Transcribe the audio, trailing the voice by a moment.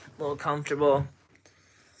a little comfortable.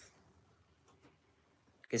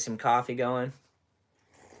 Get some coffee going.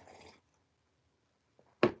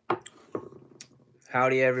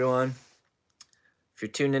 Howdy, everyone. If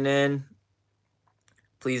you're tuning in,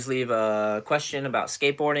 please leave a question about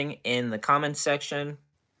skateboarding in the comments section.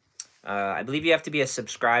 I believe you have to be a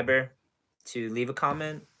subscriber to leave a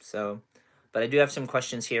comment. But I do have some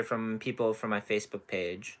questions here from people from my Facebook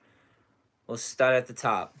page. We'll start at the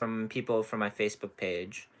top. From people from my Facebook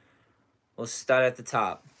page. We'll start at the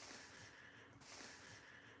top.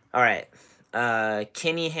 All right.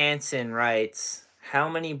 Kinney Hansen writes, how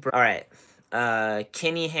many...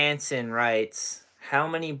 Kinney Hansen writes, how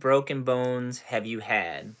many broken bones have you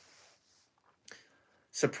had?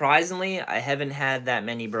 Surprisingly, I haven't had that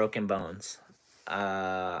many broken bones.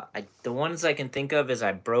 The ones I can think of is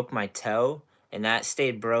I broke my toe, and that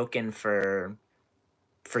stayed broken for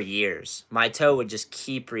years. My toe would just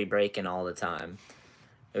keep re-breaking all the time.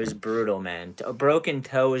 It was brutal, man. A broken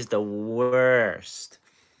toe is the worst.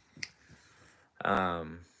 But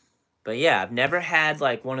yeah, I've never had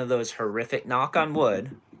like one of those horrific, knock on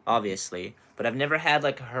wood, obviously, but I've never had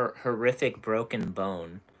like a horrific broken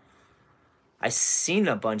bone. I've seen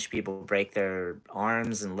a bunch of people break their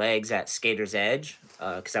arms and legs at Skater's Edge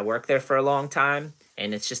because I worked there for a long time,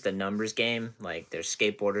 and it's just a numbers game. Like, there's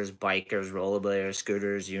skateboarders, bikers, rollerbladers,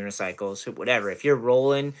 scooters, unicycles, whatever. If you're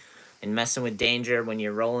rolling and messing with danger when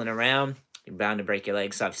you're rolling around, you're bound to break your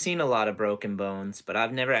legs. So I've seen a lot of broken bones, but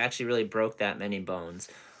I've never actually really broke that many bones.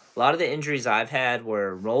 A lot of the injuries I've had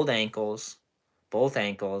were rolled ankles, both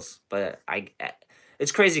ankles, but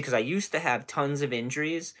it's crazy because I used to have tons of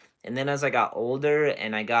injuries, and then as I got older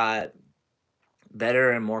and I got better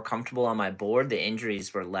and more comfortable on my board, the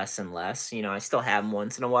injuries were less and less. You know, I still have them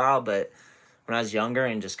once in a while, but when I was younger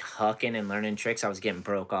and just hucking and learning tricks, I was getting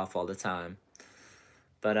broke off all the time.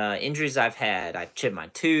 But injuries I've had, I chipped my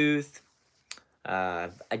tooth. I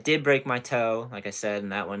did break my toe, like I said,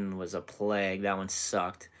 and that one was a plague. That one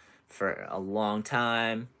sucked for a long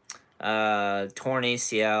time. Torn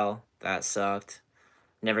ACL, that sucked.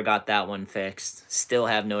 Never got that one fixed. Still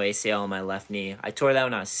have no ACL on my left knee. I tore that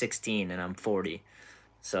when I was 16 and I'm 40.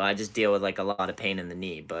 So I just deal with like a lot of pain in the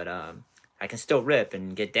knee. But I can still rip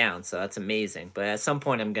and get down, so that's amazing. But at some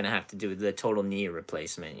point I'm going to have to do the total knee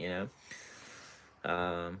replacement, you know?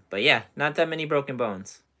 But yeah, not that many broken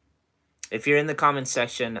bones. If you're in the comments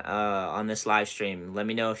section on this live stream, let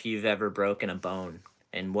me know if you've ever broken a bone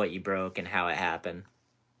and what you broke and how it happened.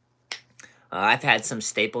 I've had some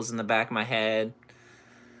staples in the back of my head.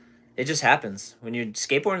 It just happens. When you're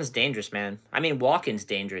skateboarding is dangerous, man. I mean, walking's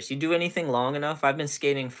dangerous. You do anything long enough. I've been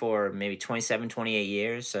skating for maybe 27, 28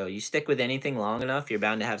 years. So you stick with anything long enough, you're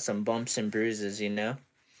bound to have some bumps and bruises, you know?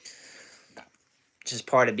 Just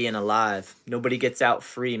part of being alive. Nobody gets out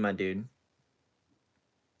free, my dude.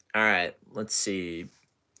 All right, let's see.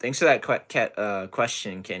 Thanks for that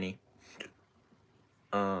question, Kenny.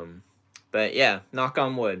 But yeah, knock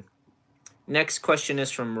on wood. Next question is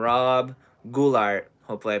from Rob Goulart.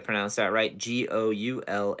 Hopefully I pronounced that right.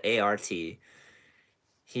 Goulart.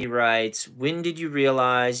 He writes, when did you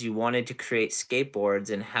realize you wanted to create skateboards,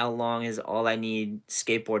 and how long has All I Need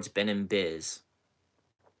Skateboards been in biz?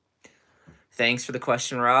 Thanks for the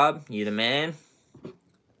question, Rob. You the man.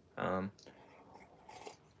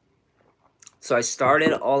 So I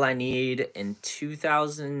started All I Need in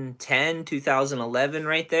 2010, 2011,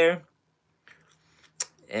 right there.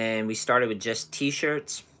 And we started with just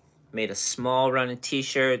t-shirts. Made a small run of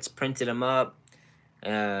t-shirts, printed them up.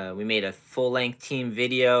 We made a full-length team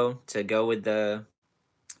video to go with the...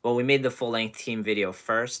 Well, we made the full-length team video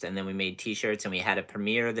first, and then we made t-shirts, and we had a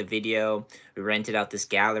premiere of the video. We rented out this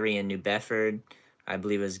gallery in New Bedford. I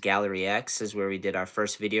believe it was Gallery X is where we did our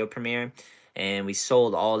first video premiere. And we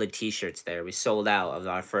sold all the t-shirts there. We sold out of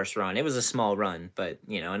our first run. It was a small run, but,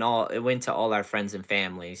 you know, and it went to all our friends and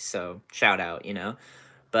family, so shout out, you know.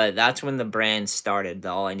 But that's when the brand started. The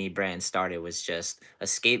All I Need brand started, was just a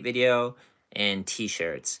skate video and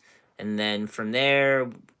t-shirts. And then from there,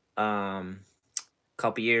 a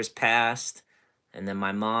couple years passed, and then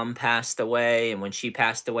my mom passed away. And when she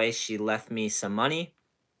passed away, she left me some money.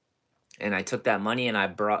 And I took that money and I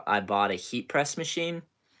bought a heat press machine.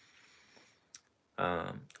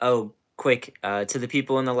 Oh, quick, to the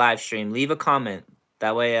people in the live stream, leave a comment.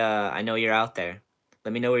 That way I know you're out there.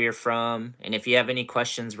 Let me know where you're from. And if you have any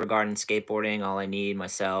questions regarding skateboarding, All I Need,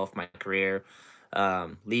 myself, my career,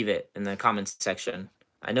 leave it in the comments section.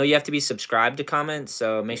 I know you have to be subscribed to comment,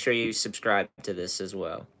 so make sure you subscribe to this as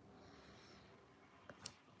well.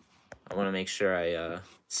 I want to make sure I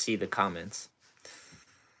see the comments.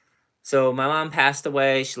 So my mom passed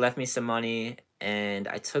away. She left me some money, and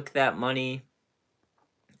I took that money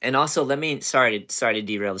And also, let me sorry to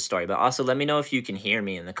derail the story, but also let me know if you can hear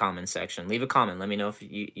me in the comment section. Leave a comment. Let me know if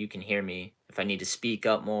you can hear me, if I need to speak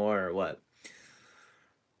up more or what.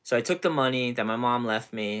 So I took the money that my mom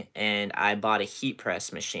left me and I bought a heat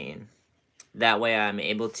press machine. That way I'm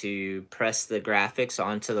able to press the graphics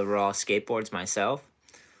onto the raw skateboards myself.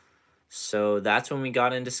 So that's when we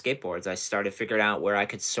got into skateboards. I started figuring out where I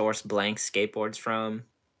could source blank skateboards from,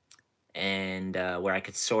 and where I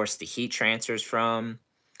could source the heat transfers from,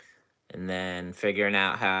 and then figuring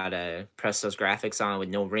out how to press those graphics on with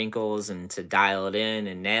no wrinkles and to dial it in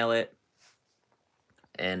and nail it.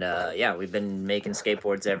 And yeah, we've been making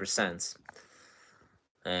skateboards ever since.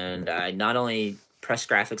 And I not only press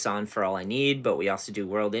graphics on for all I need, but we also do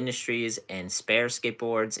World Industries and spare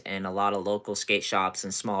skateboards and a lot of local skate shops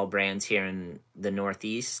and small brands here in the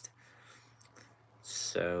Northeast.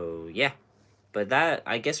 So yeah, but that,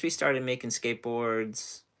 I guess we started making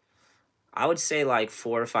skateboards, I would say like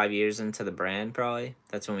 4 or 5 years into the brand, probably.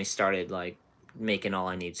 That's when we started like making all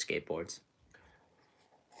I need skateboards.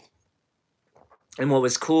 And what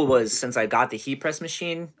was cool was, since I got the heat press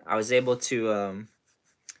machine, I was able to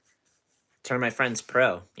turn my friends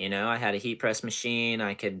pro. You know, I had a heat press machine.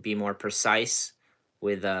 I could be more precise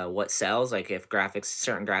with what sells. Like if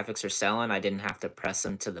certain graphics are selling, I didn't have to press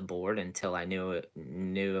them to the board until I knew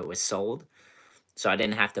it was sold. So I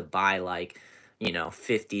didn't have to buy like,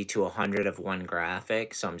 50 to 100 of one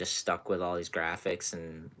graphic. So I'm just stuck with all these graphics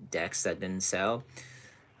and decks that didn't sell.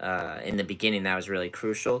 In the beginning, that was really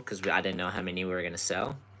crucial because I didn't know how many we were going to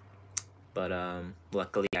sell. But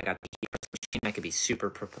luckily, I got the heat press machine. I could be super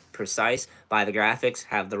precise, buy the graphics,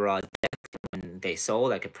 have the raw deck. When they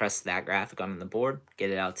sold, I could press that graphic on the board, get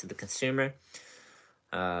it out to the consumer.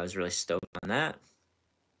 I was really stoked on that.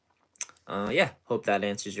 Yeah, hope that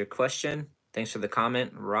answers your question. Thanks for the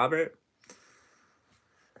comment, Robert.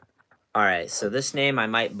 All right, so this name I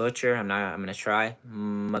might butcher. I'm gonna try.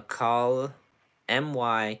 McCall,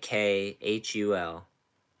 Mykhul,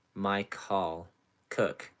 Mykhul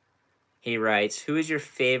Cook. He writes, "Who is your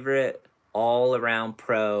favorite all-around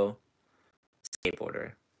pro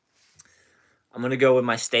skateboarder?" I'm gonna go with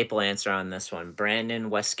my staple answer on this one. Brandon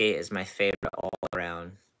Westgate is my favorite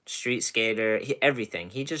all-around street skater. Everything.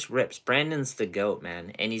 He just rips. Brandon's the GOAT,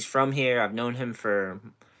 man, and he's from here. I've known him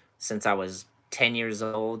since I was 10 years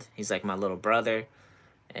old. He's like my little brother,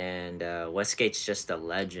 and Westgate's just a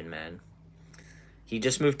legend, man. He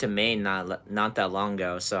just moved to Maine not that long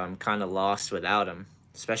ago, so I'm kind of lost without him.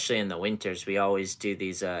 Especially in the winters, we always do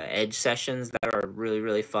these edge sessions that are really,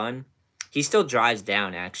 really fun. He still drives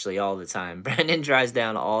down, actually, all the time. Brandon drives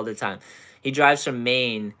down all the time. He drives from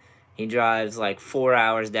Maine. He drives like 4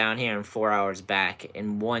 hours down here and 4 hours back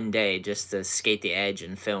in one day just to skate the edge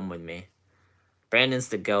and film with me. Brandon's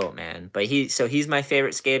the GOAT, man. But he's my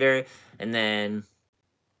favorite skater. And then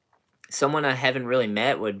someone I haven't really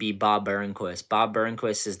met would be Bob Burnquist. Bob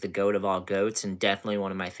Burnquist is the GOAT of all goats and definitely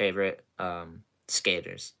one of my favorite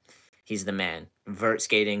skaters. He's the man. Vert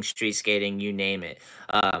skating, street skating, you name it.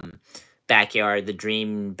 Backyard, the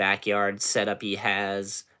dream backyard setup he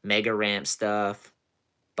has, mega ramp stuff.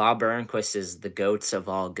 Bob Burnquist is the goats of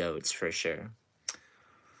all goats for sure.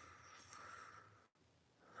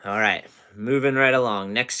 All right, moving right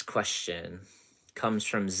along. Next question comes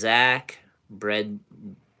from Zach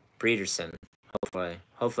Brederson.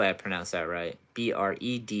 Hopefully I pronounced that right.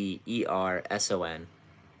 Brederson.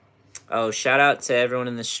 Oh, shout out to everyone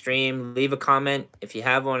in the stream. Leave a comment if you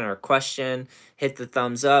have one or a question. Hit the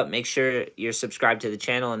thumbs up. Make sure you're subscribed to the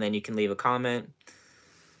channel, and then you can leave a comment.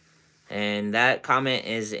 And that comment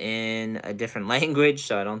is in a different language,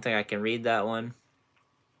 so I don't think I can read that one.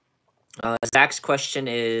 Zach's question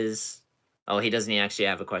is... Oh, he doesn't actually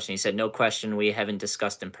have a question. He said, no question we haven't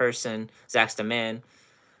discussed in person. Zach's the man.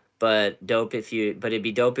 But it'd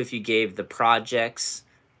be dope if you gave the projects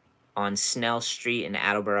on Snell Street in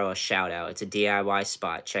Attleboro a shout out. It's a DIY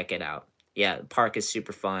spot. Check it out. Yeah, the park is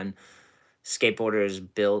super fun. Skateboarders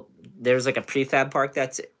built. There's like a prefab park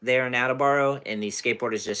that's there in Attleboro, and these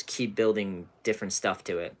skateboarders just keep building different stuff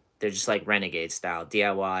to it. They're just like renegade style,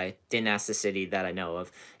 DIY. Didn't ask the city that I know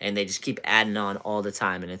of, and they just keep adding on all the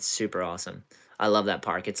time, and it's super awesome. I love that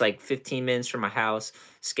park. It's like 15 minutes from my house.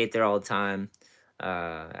 Skate there all the time.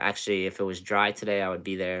 Actually, if it was dry today, I would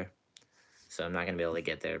be there. So I'm not going to be able to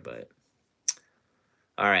get there, but...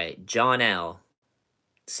 All right, John L.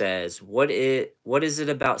 says, what is it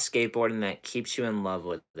about skateboarding that keeps you in love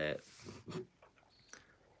with it?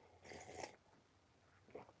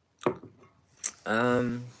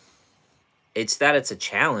 It's that it's a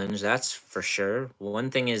challenge, that's for sure.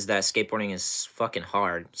 One thing is that skateboarding is fucking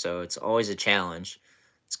hard, so it's always a challenge.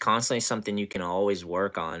 It's constantly something you can always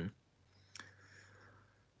work on.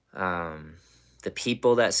 Um, the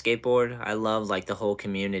people that skateboard, I love like the whole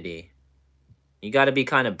community. You got to be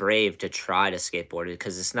kind of brave to try to skateboard it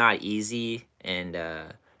because it's not easy, and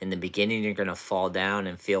in the beginning you're gonna fall down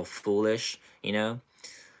and feel foolish, you know.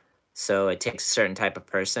 So it takes a certain type of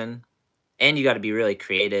person, and you got to be really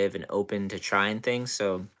creative and open to trying things.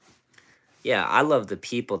 So yeah, I love the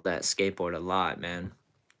people that skateboard a lot, man.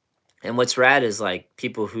 And what's rad is like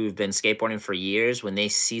people who've been skateboarding for years, when they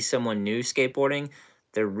see someone new skateboarding,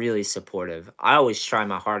 they're really supportive. I always try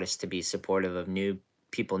my hardest to be supportive of new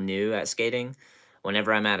people new at skating.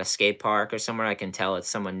 Whenever I'm at a skate park or somewhere I can tell it's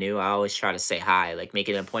someone new, I always try to say hi, like make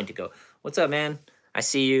it a point to go, "What's up, man? I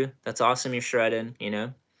see you. That's awesome you're shredding," you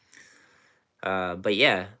know? But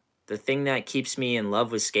yeah, the thing that keeps me in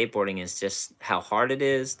love with skateboarding is just how hard it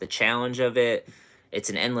is, the challenge of it. It's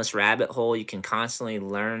an endless rabbit hole. You can constantly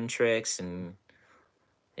learn tricks and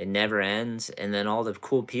it never ends. And then all the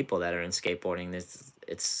cool people that are in skateboarding,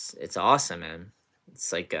 it's awesome, man.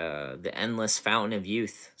 It's like the endless fountain of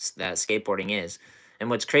youth that skateboarding is. And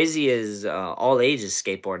what's crazy is all ages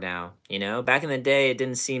skateboard now. You know, back in the day, it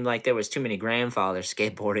didn't seem like there was too many grandfathers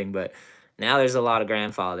skateboarding, but now there's a lot of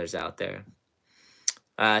grandfathers out there.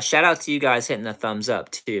 Shout out to you guys hitting the thumbs up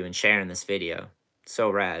too and sharing this video. So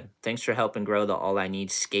rad. Thanks for helping grow the All I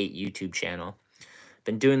Need Skate YouTube channel.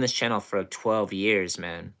 Been doing this channel for 12 years,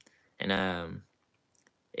 man. And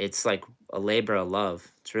it's like a labor of love.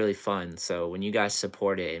 It's really fun. So when you guys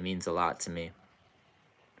support it, it means a lot to me.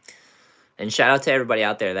 And shout out to everybody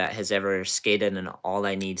out there that has ever skated an All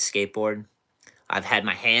I Need skateboard. I've had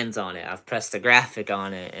my hands on it. I've pressed the graphic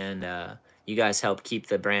on it, and you guys help keep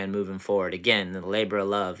the brand moving forward. Again, the labor of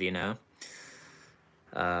love, you know.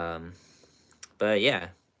 Um, but yeah,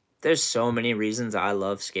 there's so many reasons I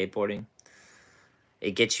love skateboarding.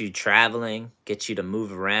 It gets you traveling, gets you to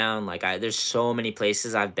move around. Like there's so many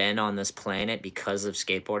places I've been on this planet because of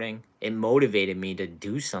skateboarding. It motivated me to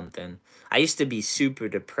do something. I used to be super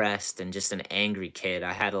depressed and just an angry kid.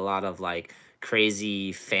 I had a lot of like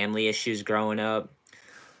crazy family issues growing up.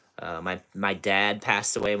 My dad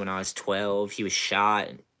passed away when I was 12. He was shot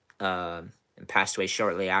and passed away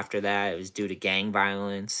shortly after that. It was due to gang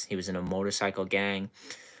violence. He was in a motorcycle gang,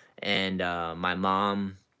 and my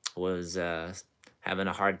mom was having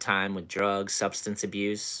a hard time with drugs, substance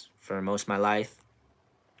abuse for most of my life.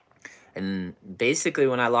 And basically,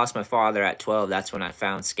 when I lost my father at 12, that's when I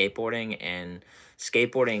found skateboarding, and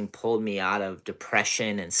skateboarding pulled me out of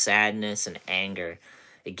depression and sadness and anger.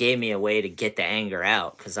 It gave me a way to get the anger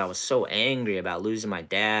out because I was so angry about losing my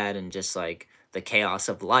dad and just like the chaos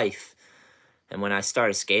of life. And when I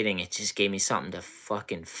started skating, it just gave me something to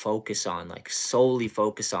fucking focus on, like solely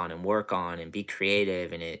focus on and work on and be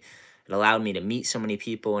creative. And it allowed me to meet so many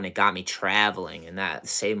people, and it got me traveling, and that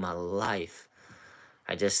saved my life.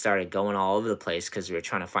 I just started going all over the place because we were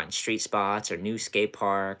trying to find street spots or new skate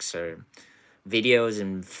parks or videos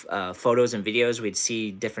and photos and videos. We'd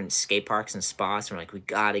see different skate parks and spots, and we're like, we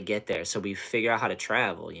got to get there. So we figure out how to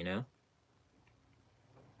travel, you know?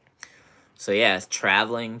 So yeah,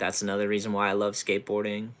 traveling, that's another reason why I love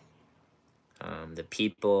skateboarding. The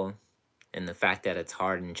people and the fact that it's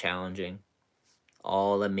hard and challenging.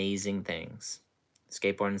 All amazing things.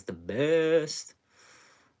 Skateboarding's the best.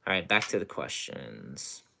 All right, back to the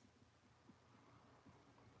questions.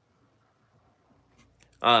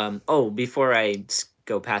 Before I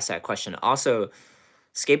go past that question, also,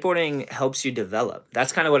 skateboarding helps you develop.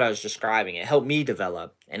 That's kind of what I was describing. It helped me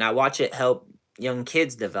develop, and I watch it help young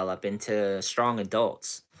kids develop into strong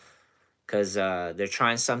adults because they're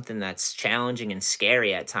trying something that's challenging and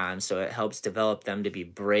scary at times. So it helps develop them to be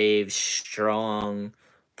brave, strong,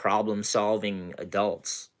 problem-solving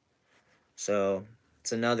adults. So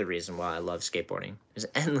it's another reason why I love skateboarding. There's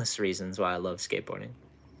endless reasons why I love skateboarding.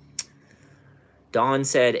 Dawn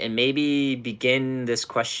said, and maybe begin this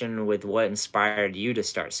question with what inspired you to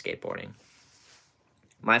start skateboarding.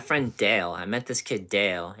 My friend Dale, I met this kid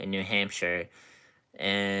Dale in New Hampshire,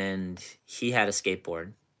 and he had a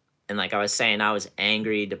skateboard. And like I was saying, I was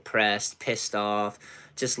angry, depressed, pissed off,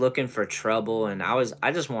 just looking for trouble. And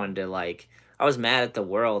I just wanted to I was mad at the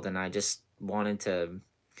world, and I just wanted to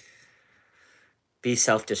be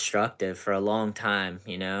self-destructive for a long time,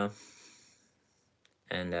 you know?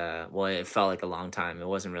 And well, it felt like a long time. It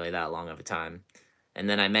wasn't really that long of a time. And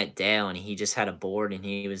then I met Dale, and he just had a board, and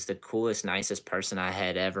he was the coolest, nicest person I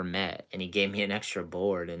had ever met. And he gave me an extra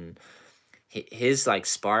board, and his like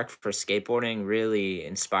spark for skateboarding really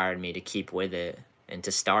inspired me to keep with it and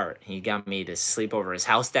to start. He got me to sleep over his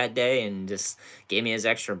house that day and just gave me his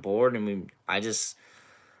extra board, and I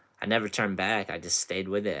never turned back. I just stayed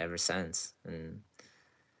with it ever since. And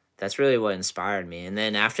that's really what inspired me. And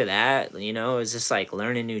then after that, you know, it was just like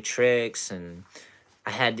learning new tricks, and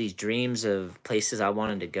I had these dreams of places I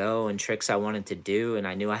wanted to go and tricks I wanted to do, and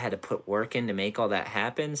I knew I had to put work in to make all that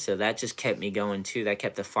happen. So that just kept me going too. That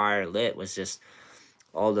kept the fire lit, was just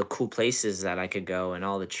all the cool places that I could go and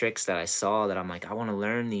all the tricks that I saw that I'm like, I want to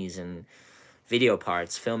learn these. And video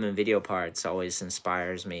parts, film and video parts always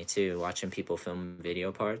inspires me too, watching people film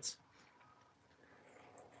video parts.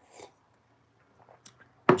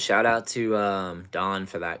 Shout out to Don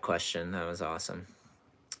for that question. That was awesome.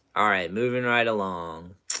 All right, moving right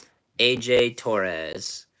along. AJ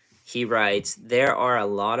Torres. He writes, there are a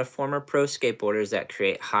lot of former pro skateboarders that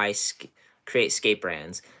create skate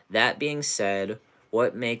brands. That being said,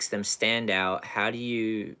 what makes them stand out? How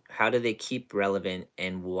do they keep relevant,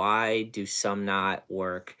 and why do some not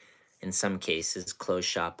work, in some cases close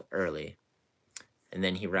shop early? And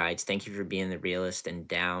then he writes, thank you for being the realist and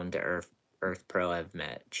down to earth pro I've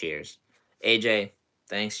met. Cheers. AJ,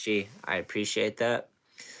 thanks G. I appreciate that.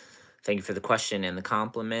 Thank you for the question and the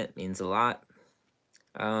compliment. Means a lot.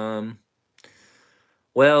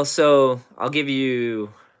 Well, so I'll give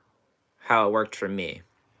you how it worked for me.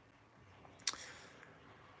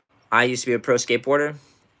 I used to be a pro skateboarder,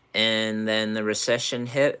 and then the recession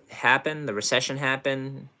happened. The recession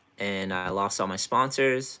happened, and I lost all my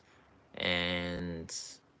sponsors, and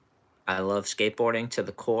I love skateboarding to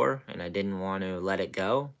the core, and I didn't want to let it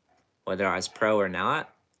go, whether I was pro or not.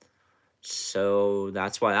 So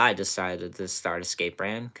that's why I decided to start a skate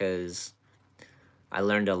brand, because I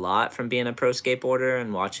learned a lot from being a pro skateboarder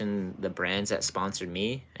and watching the brands that sponsored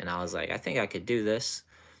me. And I was like, I think I could do this.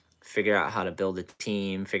 Figure out how to build a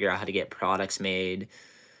team, figure out how to get products made.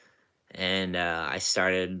 And I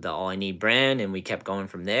started the All I Need brand, and we kept going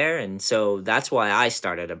from there. And so that's why I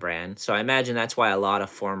started a brand. So I imagine that's why a lot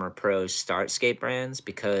of former pros start skate brands,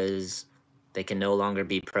 because they can no longer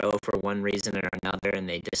be pro for one reason or another, and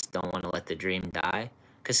they just don't want to let the dream die.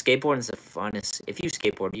 Because skateboarding is the funnest. If you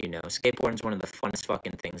skateboard, you know, skateboarding is one of the funnest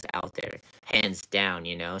fucking things out there, hands down,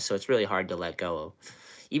 you know? So it's really hard to let go of.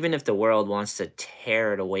 Even if the world wants to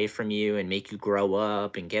tear it away from you and make you grow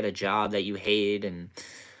up and get a job that you hate, and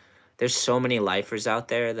there's so many lifers out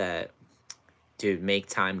there that, dude, make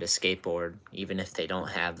time to skateboard, even if they don't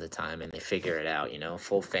have the time and they figure it out, you know?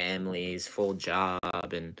 Full families, full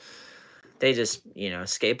job, and they just, you know,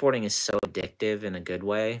 skateboarding is so addictive in a good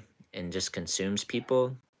way and just consumes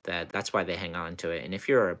people, that's why they hang on to it. And if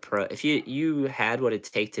you're a pro, if you had what it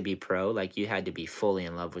take to be pro, like, you had to be fully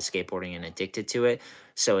in love with skateboarding and addicted to it,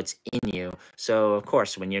 so it's in you. So of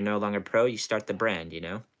course, when you're no longer pro, you start the brand, you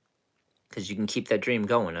know, because you can keep that dream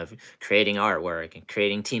going of creating artwork and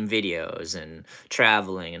creating team videos and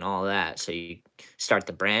traveling and all that. So you start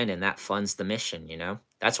the brand, and that funds the mission, you know.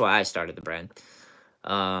 That's why I started the brand.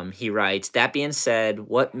 He writes, that being said,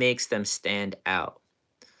 what makes them stand out?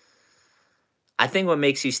 I think what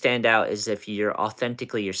makes you stand out is if you're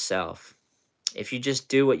authentically yourself. If you just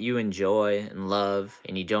do what you enjoy and love,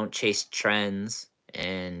 and you don't chase trends,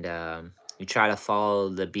 and you try to follow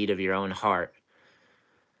the beat of your own heart,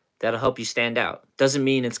 that'll help you stand out. Doesn't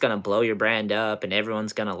mean it's going to blow your brand up and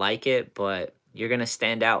everyone's going to like it, but you're going to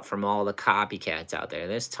stand out from all the copycats out there.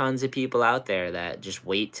 There's tons of people out there that just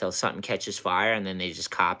wait till something catches fire and then they just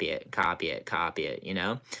copy it, you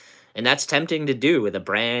know? And that's tempting to do with a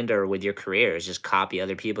brand or with your career, is just copy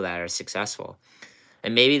other people that are successful.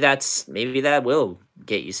 And maybe that will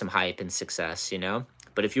get you some hype and success, you know?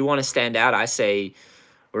 But if you want to stand out, I say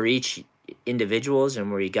we're each individuals,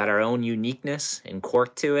 and we got our own uniqueness and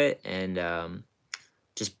quirk to it, and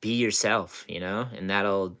just be yourself, you know, and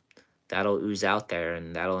that'll ooze out there,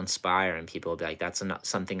 and that'll inspire, and people will be like, that's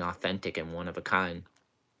something authentic and one of a kind.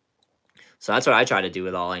 So that's what I try to do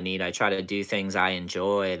with All I Need. I try to do things I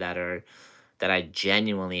enjoy that I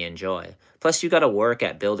genuinely enjoy. Plus, you got to work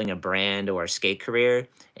at building a brand or a skate career,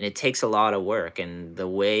 and it takes a lot of work. And the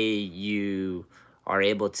way you are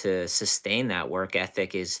able to sustain that work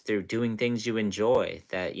ethic is through doing things you enjoy,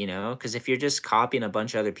 that, you know, because if you're just copying a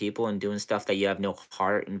bunch of other people and doing stuff that you have no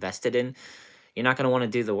heart invested in, you're not going to want to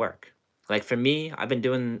do the work. Like for me, I've been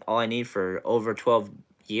doing All I Need for over 12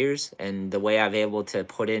 years, and the way I've able to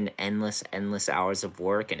put in endless hours of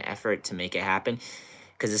work and effort to make it happen,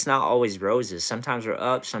 because it's not always roses. Sometimes we're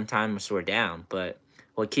up, sometimes we're down, but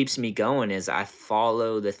what keeps me going is I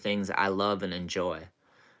follow the things I love and enjoy,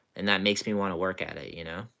 and that makes me want to work at it, you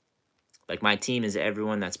know? Like, my team is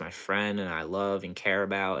everyone that's my friend and I love and care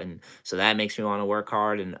about, and so that makes me want to work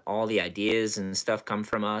hard, and all the ideas and stuff come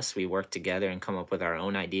from us. We work together and come up with our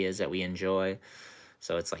own ideas that we enjoy.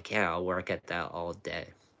 So it's like, yeah, I'll work at that all day.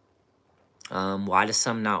 Why does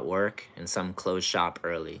some not work and some close shop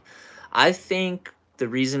early? I think the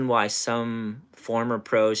reason why some former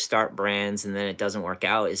pros start brands and then it doesn't work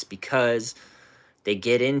out is because they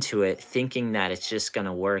get into it thinking that it's just going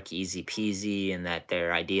to work easy peasy and that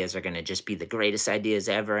their ideas are going to just be the greatest ideas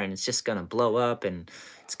ever and it's just going to blow up and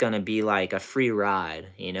it's going to be like a free ride.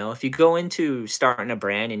 You know, if you go into starting a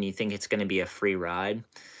brand and you think it's going to be a free ride,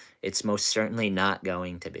 it's most certainly not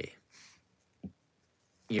going to be.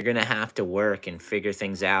 You're going to have to work and figure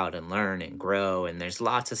things out and learn and grow, and there's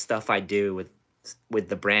lots of stuff I do with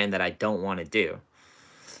the brand that I don't want to do,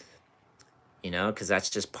 you know, because that's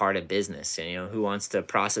just part of business. And, you know, who wants to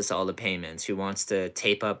process all the payments? Who wants to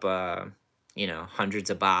tape up, you know, hundreds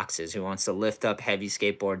of boxes? Who wants to lift up heavy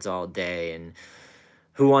skateboards all day? And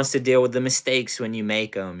who wants to deal with the mistakes when you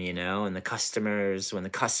make them, you know? And the customers, when the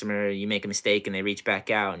customer, you make a mistake and they reach back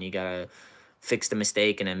out and you got to fix the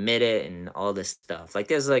mistake and admit it and all this stuff. Like,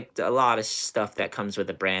 there's like a lot of stuff that comes with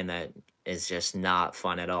a brand that is just not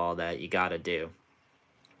fun at all that you got to do.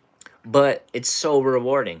 But it's so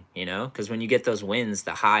rewarding, you know, because when you get those wins,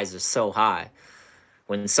 the highs are so high.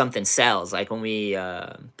 When something sells, like when we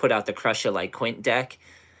put out the Crush It Like Quint deck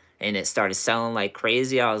and it started selling like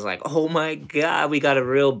crazy, I was like, oh my God, we got a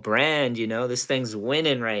real brand, you know, this thing's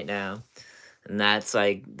winning right now. And that's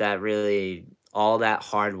like, that really, all that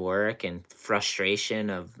hard work and frustration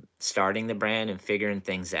of starting the brand and figuring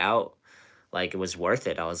things out, like it was worth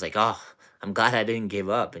it. I was like, oh, I'm glad I didn't give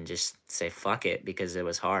up and just say fuck it because it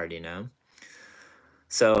was hard, you know?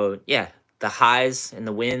 So, yeah, the highs and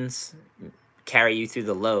the wins carry you through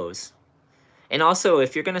the lows. And also,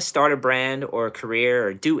 if you're going to start a brand or a career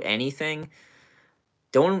or do anything,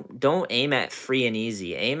 don't aim at free and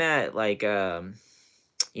easy. Aim at like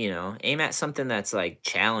you know, aim at something that's like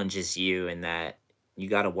challenges you and that you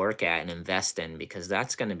got to work at and invest in, because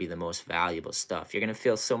that's going to be the most valuable stuff. You're going to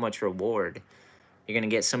feel so much reward. You're going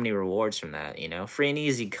to get so many rewards from that, you know? Free and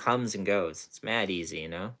easy comes and goes. It's mad easy, you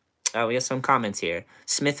know? Oh, we have some comments here.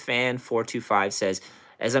 Smith Fan 425 says,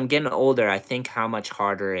 "As I'm getting older, I think how much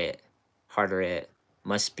harder it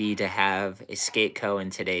must be to have a skate co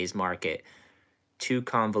in today's market. Too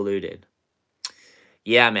convoluted."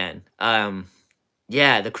 Yeah, man.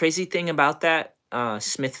 Yeah, the crazy thing about that,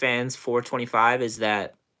 Smith Fans 425, is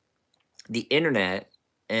that the internet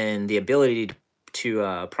and the ability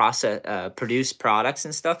to produce products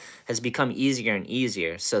and stuff has become easier and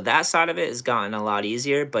easier. So that side of it has gotten a lot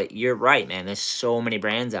easier. But you're right, man. There's so many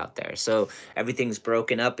brands out there, so everything's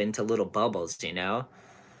broken up into little bubbles, you know.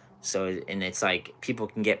 So, and it's like people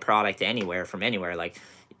can get product anywhere from anywhere. Like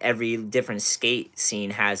every different skate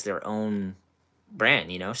scene has their own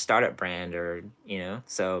brand, you know, startup brand, or you know.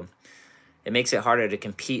 So it makes it harder to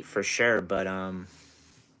compete for sure. But I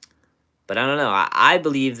don't know. I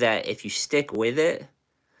believe that if you stick with it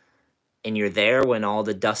and you're there when all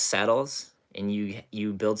the dust settles and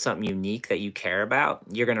you build something unique that you care about,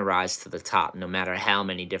 you're going to rise to the top no matter how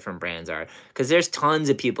many different brands are. Because there's tons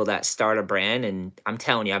of people that start a brand, and I'm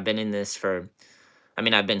telling you, I've been in this for, I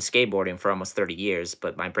mean, I've been skateboarding for almost 30 years,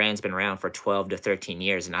 but my brand's been around for 12 to 13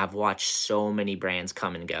 years, and I've watched so many brands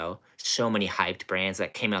come and go. So many hyped brands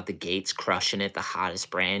that came out the gates crushing it, the hottest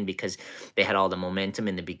brand, because they had all the momentum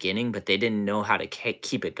in the beginning, but they didn't know how to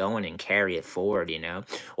keep it going and carry it forward, you know?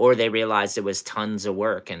 Or they realized it was tons of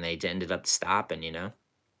work and they ended up stopping, you know?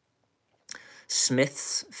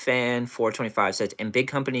 Smith's Fan 425 says, and big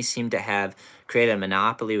companies seem to have created a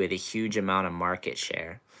monopoly with a huge amount of market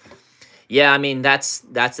share. Yeah, I mean, that's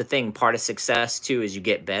the thing. Part of success too is you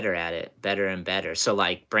get better at it, better and better. So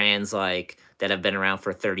like brands like that have been around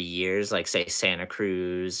for 30 years, like say Santa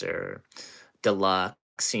Cruz or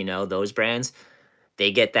Deluxe, you know, those brands,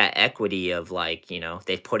 they get that equity of like, you know,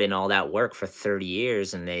 they've put in all that work for 30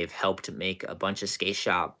 years and they've helped make a bunch of skate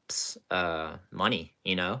shops money,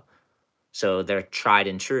 you know. So they're tried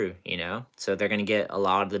and true, you know? So they're going to get a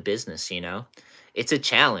lot of the business, you know? It's a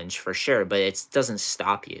challenge for sure, but it doesn't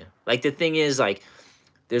stop you. Like the thing is, like,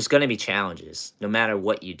 there's going to be challenges no matter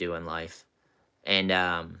what you do in life. And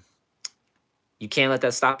you can't let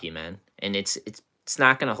that stop you, man. And it's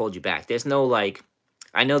not going to hold you back. There's no like,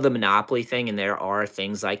 I know the monopoly thing, and there are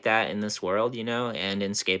things like that in this world, you know, and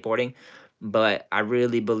in skateboarding. But I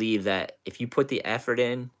really believe that if you put the effort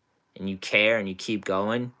in and you care and you keep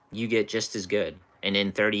going, you get just as good. And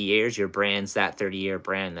in 30 years, your brand's that 30-year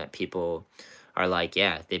brand that people are like,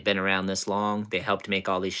 yeah, they've been around this long. They helped make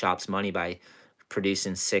all these shops money by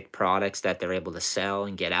producing sick products that they're able to sell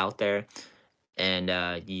and get out there. And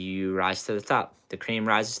you rise to the top. The cream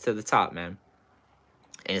rises to the top, man.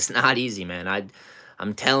 And it's not easy, man.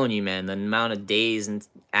 I'm telling you, man, the amount of days and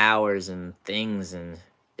hours and things, and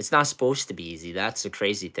it's not supposed to be easy. That's the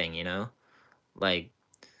crazy thing, you know? Like,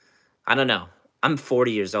 I don't know. I'm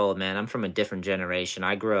 40 years old, man. I'm from a different generation.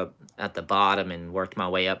 I grew up at the bottom and worked my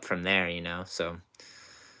way up from there, you know? So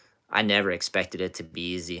I never expected it to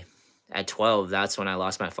be easy. At 12, that's when I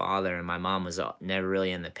lost my father, and my mom was never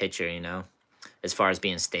really in the picture, you know, as far as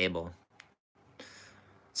being stable.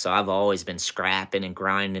 So I've always been scrapping and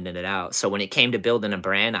grinding it out. So when it came to building a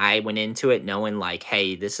brand, I went into it knowing like,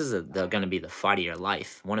 hey, this is going to be the fight of your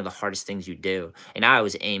life. One of the hardest things you do. And I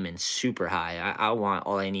was aiming super high. I want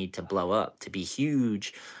all I need to blow up, to be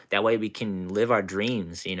huge. That way we can live our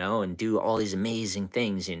dreams, you know, and do all these amazing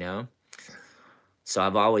things, you know. So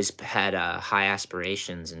I've always had high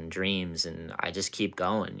aspirations and dreams, and I just keep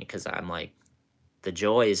going because I'm like, the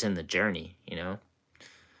joy is in the journey, you know.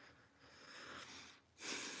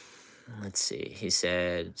 Let's see. He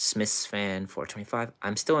said, Smith's fan 425.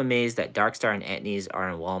 I'm still amazed that Darkstar and Etnies are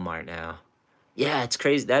in Walmart now. Yeah, it's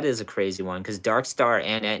crazy. That is a crazy one because Darkstar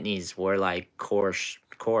and Etnies were like core,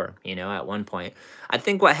 you know, at one point. I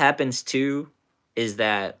think what happens too is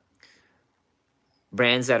that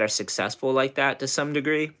brands that are successful like that to some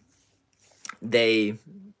degree, they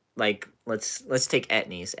like let's take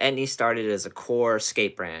Etnies. Etnies started as a core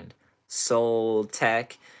skate brand, sold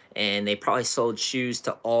tech, and they probably sold shoes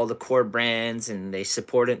to all the core brands, and they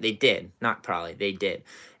supported. They did not probably they did,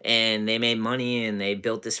 and they made money, and they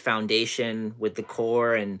built this foundation with the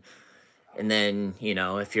core, and then you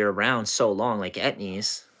know if you're around so long like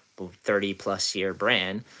Etnies, 30+ year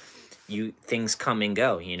brand, you things come and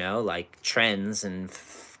go, you know, like trends and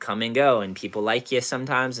come and go, and people like you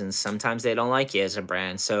sometimes and sometimes they don't like you as a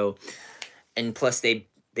brand. So and plus they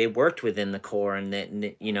worked within the core, and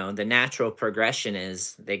that you know the natural progression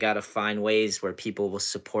is they got to find ways where people will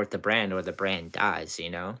support the brand or the brand dies, you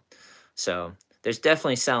know. So there's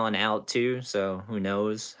definitely selling out too, so who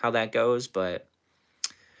knows how that goes, but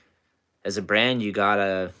as a brand you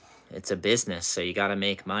gotta, it's a business, so you gotta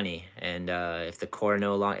make money. And if the core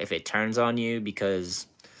no longer, if it turns on you because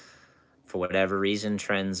for whatever reason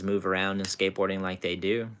trends move around in skateboarding like they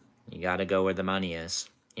do, you gotta go where the money is,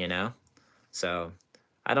 you know. So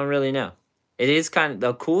I don't really know. It is kind of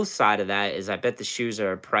the cool side of that is I bet the shoes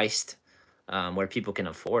are priced where people can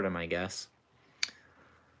afford them, I guess.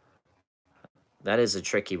 That is a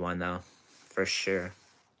tricky one though, for sure.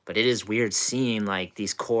 But it is weird seeing like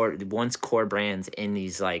these once core brands in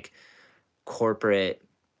these like corporate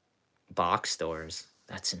box stores.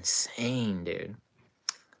 That's insane, dude.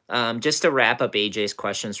 Just to wrap up AJ's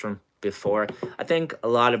questions from before, I think a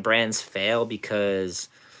lot of brands fail because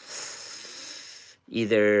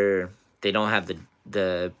either they don't have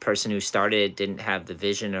the person who started didn't have the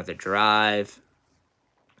vision or the drive,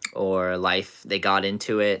 or life they got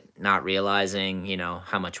into it not realizing, you know,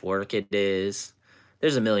 how much work it is.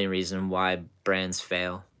 There's a million reasons why brands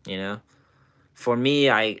fail, you know. For me,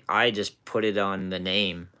 I just put it on the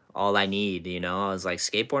name. All I need, you know. I was like,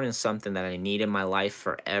 skateboarding is something that I need in my life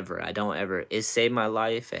forever. I don't ever. It saved my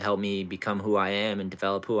life. It helped me become who I am and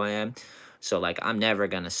develop who I am. So like, I'm never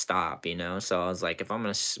gonna stop, you know. So I was like, if I'm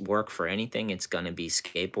gonna work for anything, it's gonna be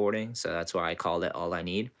skateboarding. So that's why I called it All I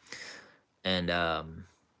Need. And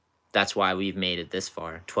that's why we've made it this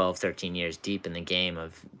far, 12, 13 years deep in the game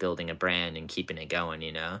of building a brand and keeping it going,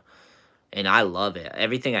 you know. And I love it.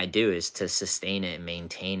 Everything I do is to sustain it and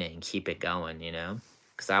maintain it and keep it going, you know,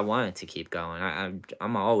 because I want it to keep going.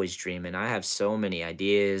 I'm always dreaming. I have so many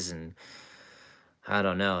ideas, and I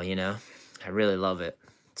don't know, you know, I really love it.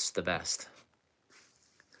 It's the best.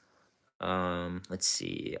 Let's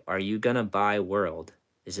see. Are you gonna buy World?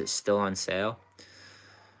 Is it still on sale?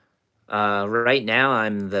 Right now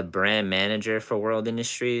I'm the brand manager for World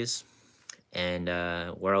Industries, and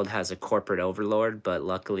World has a corporate overlord, but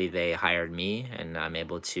luckily they hired me, and I'm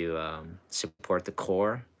able to support the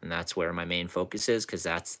core, and that's where my main focus is, because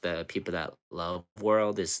that's the people that love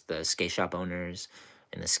World is the skate shop owners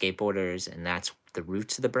and the skateboarders, and that's the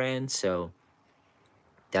roots of the brand. So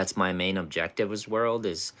that's my main objective as World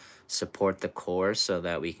is support the core so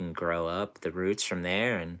that we can grow up the roots from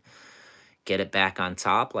there and get it back on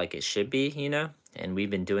top like it should be, you know. And we've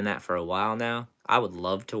been doing that for a while now. I would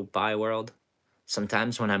love to buy World.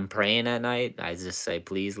 Sometimes when I'm praying at night, I just say,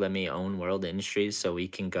 please let me own World Industries so we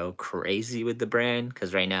can go crazy with the brand.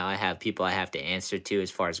 Because right now I have people I have to answer to as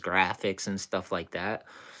far as graphics and stuff like that.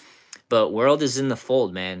 But World is in the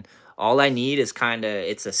fold, man. All I need is kind of,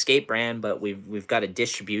 it's a skate brand, but we've got a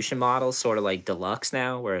distribution model, sort of like Deluxe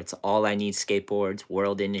now, where it's All I Need skateboards,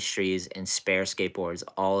 World Industries, and Spare skateboards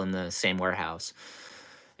all in the same warehouse,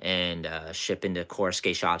 and ship into core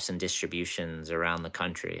skate shops and distributions around the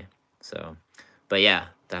country. So, but yeah,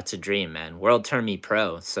 That's a dream, man. World turned me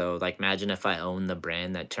pro. So like imagine if I owned the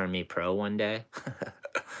brand that turned me pro one day.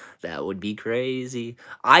 That would be crazy.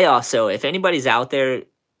 I also, if anybody's out there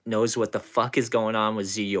knows what the fuck is going on with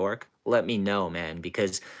Zoo York, let me know, man,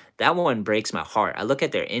 because that one breaks my heart. I look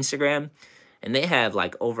at their Instagram and they have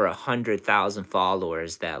like over 100,000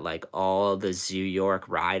 followers that like all the Zoo York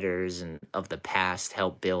riders and of the past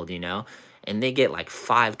help build, you know? And they get like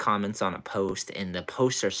 5 comments on a post, and the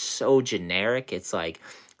posts are so generic. It's like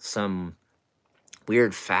some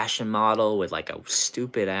weird fashion model with like a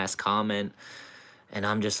stupid ass comment. And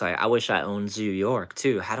I'm just like, I wish I owned Zoo York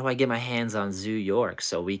too. How do I get my hands on Zoo York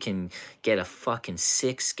so we can get a fucking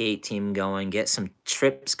sick skate team going, get some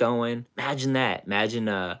trips going? Imagine that. Imagine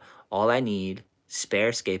all I need, spare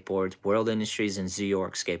skateboards, World Industries, and Zoo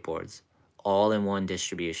York skateboards, all in one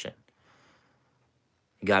distribution.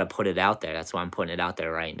 You got to put it out there. That's why I'm putting it out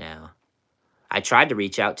there right now. I tried to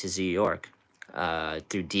reach out to Zoo York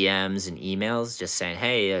through DMs and emails, just saying,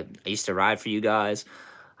 hey, I used to ride for you guys.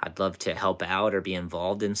 I'd love to help out or be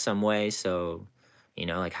involved in some way. So, you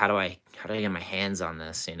know, like how do I get my hands on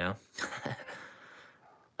this, you know?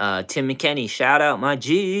 Tim McKenney, shout out my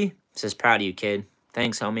G. Says proud of you, kid.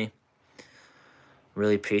 Thanks, homie.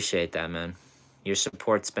 Really appreciate that, man. Your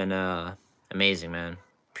support's been amazing, man.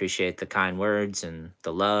 Appreciate the kind words and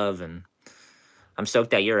the love, and I'm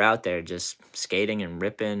stoked that you're out there just skating and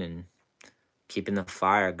ripping and keeping the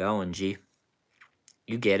fire going, G.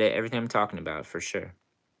 You get it. Everything I'm talking about, for sure.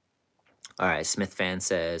 All right, Smith Fan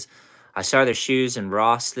says, I saw their shoes in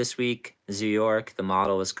Ross this week, Zoo York. The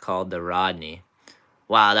model was called the Rodney.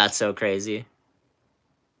 Wow, that's so crazy.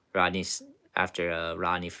 Rodney's after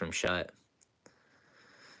Rodney from Shut.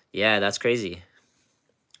 Yeah, that's crazy.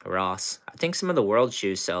 Ross. I think some of the World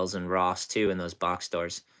shoes sells in Ross too, in those box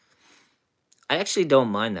stores. I actually don't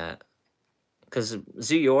mind that, because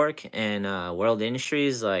Zoo York and World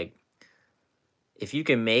Industries, like, if you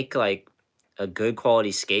can make like a good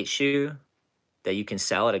quality skate shoe that you can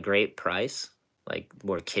sell at a great price, like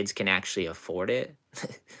where kids can actually afford it.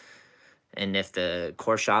 And if the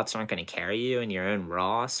core shops aren't going to carry you and you're in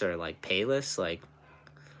Ross or like Payless, like,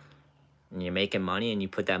 and you're making money and you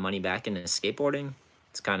put that money back into skateboarding,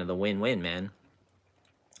 it's kind of the win-win, man.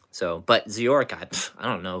 So, but Zoo York, I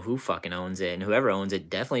don't know who fucking owns it, and whoever owns it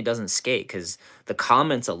definitely doesn't skate, because the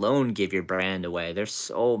comments alone give your brand away. They're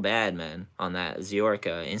so bad, man, on that Zoo York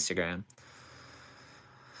Instagram.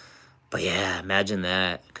 But yeah, imagine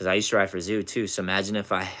that, because I used to ride for Zoo too. So imagine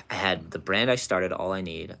if I had the brand I started, All I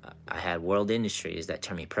Need. I had World Industries that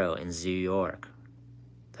turned me pro, in Zoo York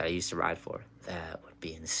that I used to ride for. That would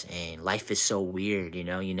be insane. Life is so weird, you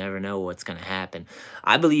know? You never know what's going to happen.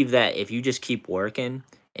 I believe that if you just keep working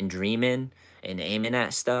and dreaming and aiming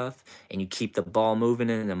at stuff, and you keep the ball moving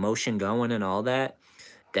and the motion going and all that,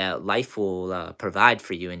 that life will provide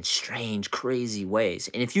for you in strange, crazy ways.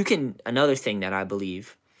 And if you can, another thing that I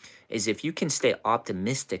believe is if you can stay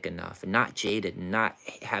optimistic enough and not jaded and not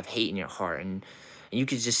have hate in your heart, and you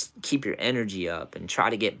could just keep your energy up and try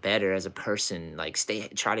to get better as a person, like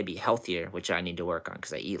try to be healthier, which I need to work on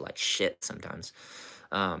because I eat like shit sometimes,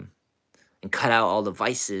 and cut out all the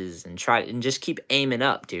vices and just keep aiming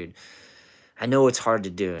up, dude. I know it's hard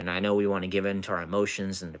to do, and I know we want to give in to our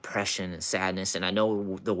emotions and depression and sadness, and I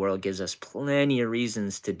know the world gives us plenty of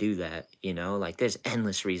reasons to do that, you know? Like, there's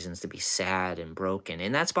endless reasons to be sad and broken,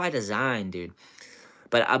 and that's by design, dude.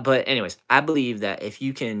 But anyways, I believe that if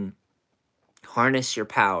you can harness your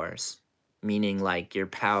powers, meaning, like, your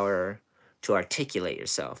power to articulate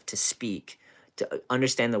yourself, to speak, to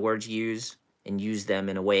understand the words you use, and use them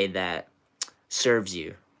in a way that serves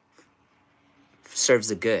you, serves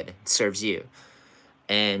the good, serves you.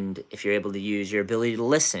 And if you're able to use your ability to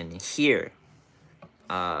listen, hear,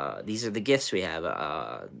 these are the gifts we have,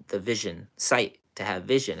 the vision, sight, to have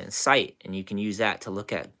vision and sight, and you can use that to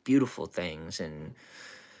look at beautiful things and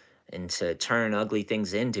to turn ugly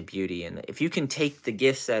things into beauty. And if you can take the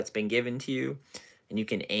gifts that's been given to you and you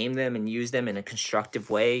can aim them and use them in a constructive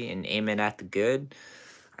way and aim it at the good,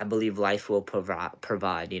 I believe life will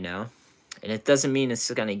provide, you know? And it doesn't mean it's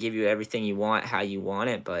going to give you everything you want, how you want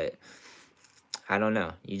it, but I don't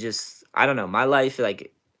know. I don't know. My life,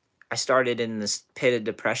 like, I started in this pit of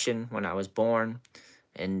depression when I was born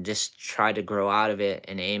and just tried to grow out of it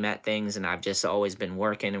and aim at things. And I've just always been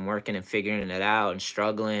working and figuring it out and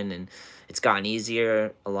struggling. And it's gotten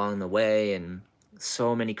easier along the way. And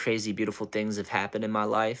so many crazy, beautiful things have happened in my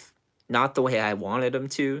life. Not the way I wanted them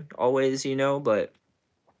to always, you know, but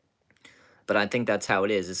I think that's how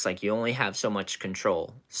it is. It's like you only have so much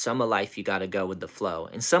control. Some of life you got to go with the flow,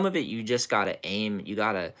 and some of it you just got to aim. You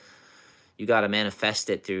got you got to manifest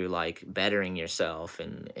it through like bettering yourself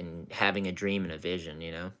and having a dream and a vision,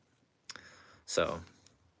 So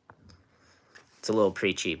it's a little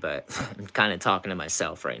preachy, but I'm kind of talking to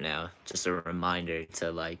myself right now. Just a reminder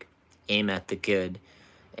to like aim at the good,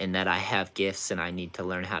 and that I have gifts and I need to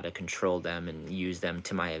learn how to control them and use them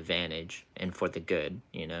to my advantage and for the good,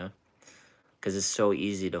 Because it's so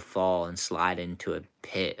easy to fall and slide into a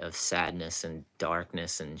pit of sadness and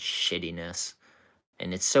darkness and shittiness.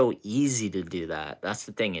 And it's so easy to do that. That's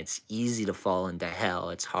the thing. It's easy to fall into hell.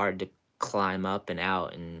 It's hard to climb up and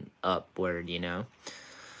out and upward,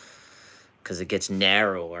 Because it gets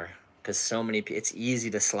narrower. Because it's easy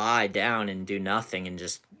to slide down and do nothing and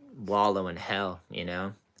just wallow in hell,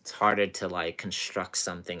 It's harder to like construct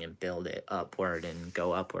something and build it upward and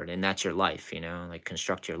go upward. And that's your life, Like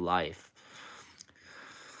construct your life.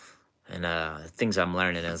 And things I'm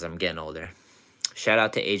learning as I'm getting older. Shout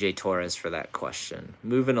out to AJ Torres for that question.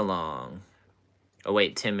 Moving along. Oh,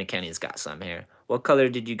 wait, Tim McKinney's got some here. What color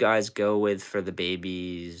did you guys go with for the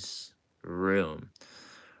baby's room?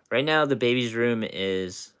 Right now, the baby's room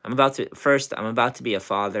is... I'm about to be a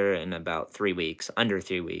father in about 3 weeks. Under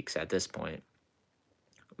 3 weeks at this point.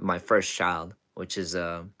 My first child, which is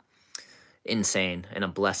insane and a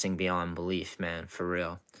blessing beyond belief, man, for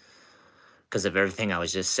real. Because of everything I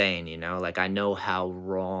was just saying, Like, I know how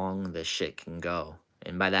wrong this shit can go.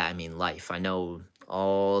 And by that, I mean life. I know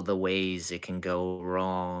all the ways it can go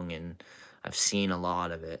wrong, and I've seen a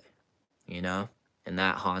lot of it, And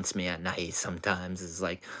that haunts me at night sometimes, is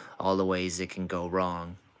like all the ways it can go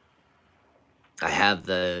wrong. I have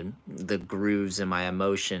the grooves in my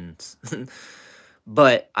emotions.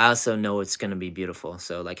 But I also know it's going to be beautiful.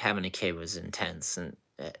 So, like, having a kid was intense. And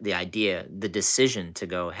the decision to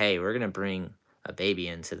go, hey, we're going to bring a baby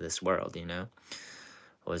into this world,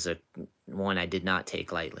 was one I did not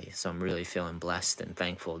take lightly. So I'm really feeling blessed and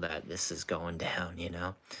thankful that this is going down,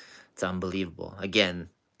 It's unbelievable. Again,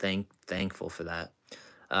 thankful for that.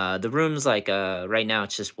 The room's like, right now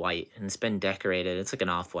it's just white, and it's been decorated. It's like an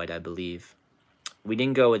off-white, I believe. We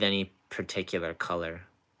didn't go with any particular color,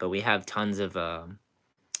 but we have tons of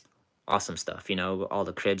awesome stuff, all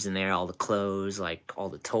the cribs in there, all the clothes, like all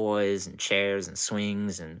the toys and chairs and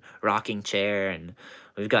swings and rocking chair, and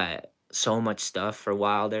we've got so much stuff for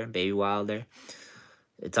Baby Wilder.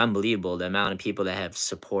 It's unbelievable the amount of people that have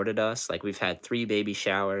supported us. Like, we've had 3 baby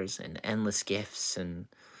showers and endless gifts, and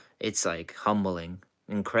it's like humbling,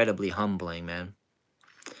 incredibly humbling, man.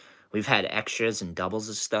 We've had extras and doubles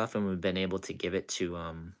of stuff, and we've been able to give it to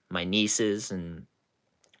my nieces, and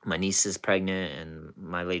my niece is pregnant, and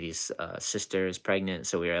my lady's sister is pregnant,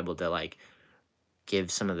 so we were able to like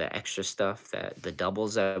give some of the extra stuff, that the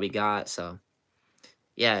doubles that we got. So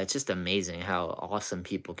yeah, it's just amazing how awesome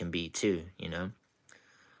people can be too,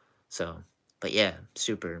 So, but yeah,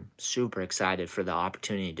 super excited for the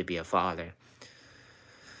opportunity to be a father.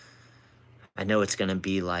 I know it's gonna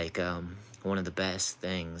be like one of the best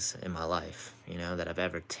things in my life, that I've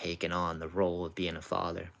ever taken on, the role of being a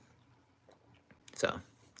father. So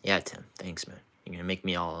yeah, Tim, thanks, man. You're gonna make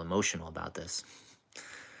me all emotional about this.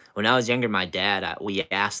 When I was younger, my dad, we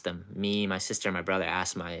asked him, me, my sister, and my brother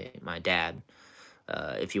asked my dad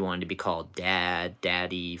if he wanted to be called dad,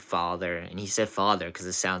 daddy, father, and he said father because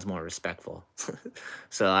it sounds more respectful.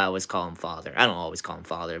 So I always call him father. I don't always call him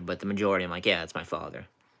father, but the majority, I'm like, yeah, it's my father.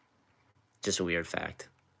 Just a weird fact.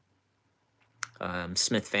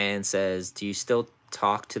 Smith Fan says, do you still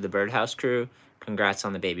talk to the Birdhouse crew? Congrats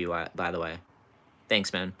on the baby, by the way.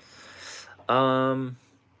 Thanks, man.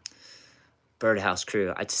 Birdhouse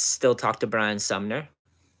crew. I still talk to Brian Sumner.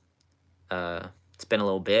 It's been a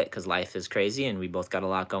little bit because life is crazy and we both got a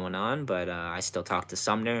lot going on, but I still talk to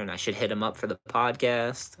Sumner, and I should hit him up for the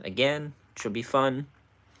podcast again. Should be fun.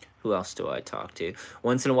 Who else do I talk to?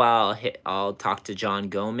 Once in a while, I'll talk to John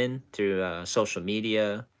Goman through social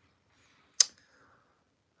media.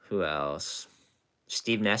 Who else?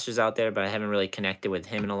 Steve Nestor's out there, but I haven't really connected with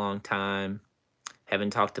him in a long time.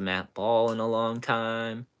 Haven't talked to Matt Ball in a long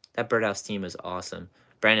time. That Birdhouse team was awesome.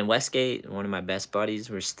 Brandon Westgate, one of my best buddies.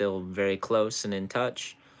 We're still very close and in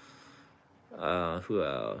touch. Who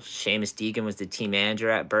else? Seamus Deegan was the team manager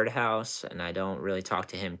at Birdhouse, and I don't really talk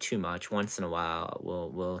to him too much. Once in a while,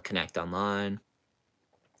 we'll connect online.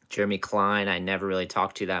 Jeremy Klein, I never really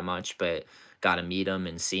talked to that much, but got to meet him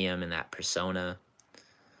and see him in that persona.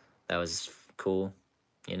 That was cool,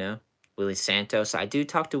 Willie Santos, I do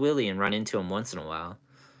talk to Willie and run into him once in a while,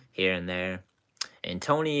 here and there. And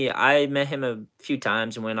Tony, I met him a few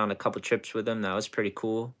times and went on a couple trips with him. That was pretty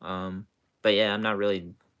cool. But yeah, I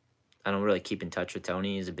don't really keep in touch with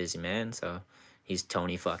Tony. He's a busy man, so he's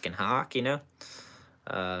Tony fucking Hawk,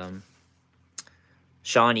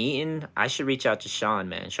 Sean Eaton, I should reach out to Sean,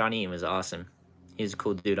 man. Sean Eaton was awesome. He was a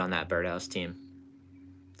cool dude on that Birdhouse team.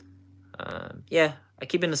 Yeah, I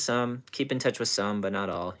keep in touch with some, but not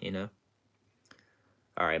all, you know.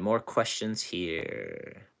 All right, more questions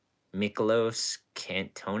here. Mikolos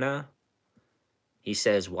Cantona. He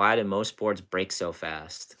says, "Why do most boards break so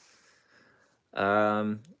fast?"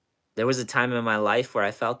 Um, there was a time in my life where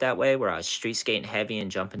I felt that way, where I was street skating heavy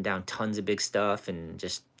and jumping down tons of big stuff and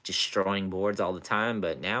just destroying boards all the time.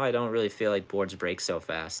 But now I don't really feel like boards break so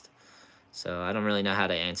fast. So I don't really know how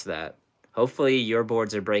to answer that. Hopefully your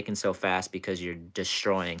boards are breaking so fast because you're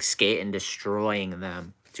destroying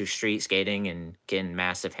them through street skating and getting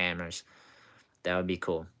massive hammers. That would be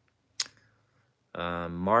cool.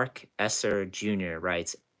 Mark Esser Jr.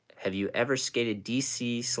 writes, "Have you ever skated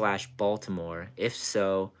DC/Baltimore? If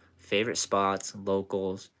so, favorite spots,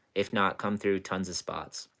 locals. If not, come through tons of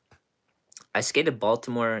spots." I skated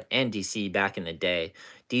Baltimore and DC back in the day.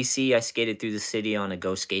 DC, I skated through the city on a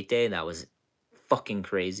Go Skate Day. That was fucking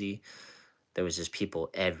crazy. There was just people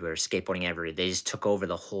everywhere, skateboarding everywhere. They just took over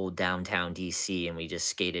the whole downtown DC, and we just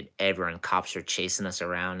skated everywhere. And cops were chasing us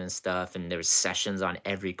around and stuff. And there was sessions on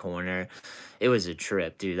every corner. It was a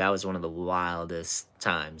trip, dude. That was one of the wildest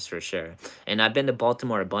times for sure. And I've been to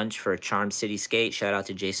Baltimore a bunch for Charm City Skate. Shout out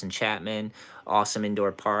to Jason Chapman. Awesome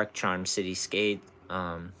indoor park, Charm City skate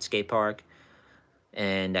park.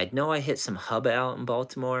 And I know I hit some hub out in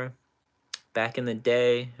Baltimore back in the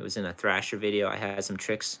day. It was in a Thrasher video. I had some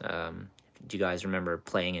tricks. Do you guys remember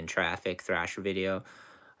Playing in Traffic Thrasher video?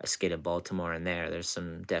 I skated Baltimore in there. There's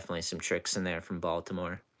definitely some tricks in there from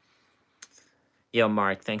Baltimore. Yo,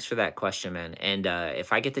 Mark, thanks for that question, man. And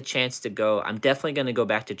if I get the chance to go, I'm definitely going to go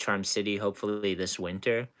back to Charm City, hopefully this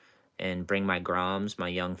winter, and bring my Groms, my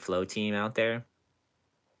young flow team out there.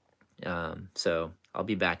 So I'll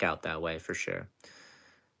be back out that way for sure.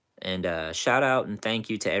 And shout out and thank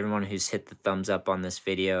you to everyone who's hit the thumbs up on this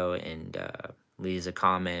video and leaves a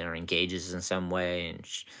comment or engages in some way and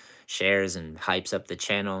shares and hypes up the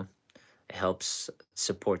channel. It helps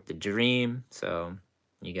support the dream. So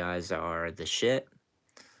you guys are the shit.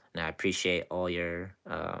 And I appreciate all your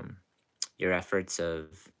efforts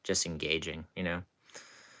of just engaging, you know.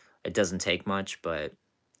 It doesn't take much, but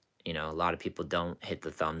you know, a lot of people don't hit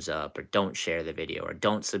the thumbs up or don't share the video or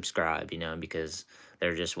don't subscribe, you know, because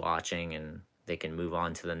they're just watching and they can move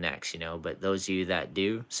on to the next, you know. But those of you that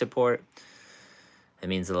do support, it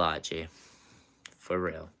means a lot, G. For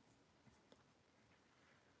real.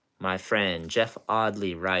 My friend Jeff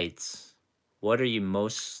Audley writes, "What are you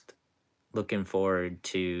most looking forward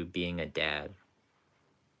to being a dad?"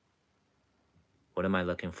 What am I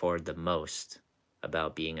looking forward the most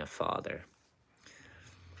about being a father?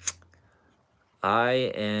 I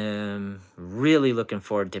am really looking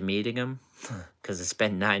forward to meeting him because it's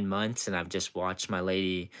been 9 months and I've just watched my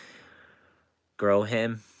lady grow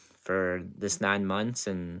him for this 9 months,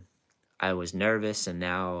 and I was nervous and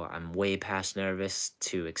now I'm way past nervous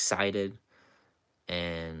to excited,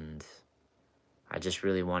 and I just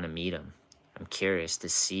really want to meet him. I'm curious to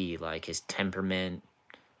see like his temperament,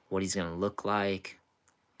 what he's gonna look like.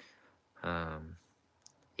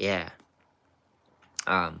 Yeah.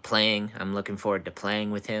 I'm looking forward to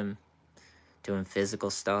playing with him, doing physical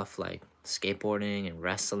stuff like skateboarding and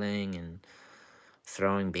wrestling and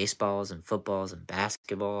throwing baseballs and footballs and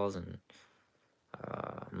basketballs. And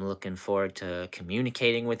I'm looking forward to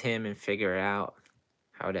communicating with him and figure out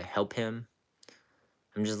how to help him.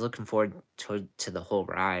 I'm just looking forward to the whole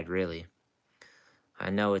ride, really. I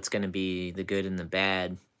know it's going to be the good and the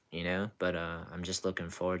bad, you know, but I'm just looking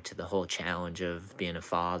forward to the whole challenge of being a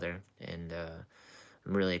father. And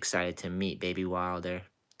I'm really excited to meet baby Wilder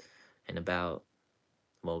in about,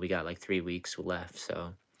 well, we got like 3 weeks left,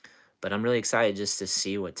 so. But I'm really excited just to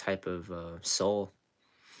see what type of soul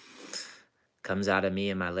comes out of me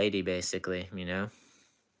and my lady, basically, you know.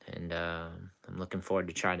 And I'm looking forward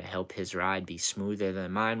to trying to help his ride be smoother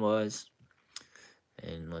than mine was.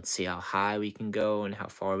 And let's see how high we can go and how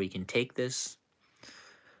far we can take this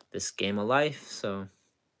game of life. So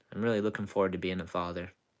I'm really looking forward to being a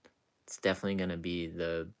father. It's definitely going to be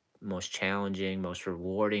the most challenging, most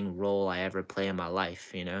rewarding role I ever play in my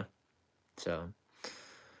life, you know? So,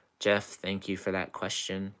 Jeff, thank you for that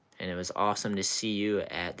question. And it was awesome to see you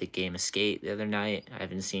at the Game of Skate the other night. I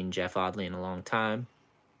haven't seen Jeff Audley in a long time.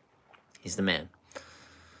 He's the man.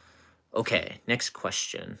 Okay, next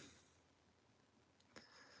question.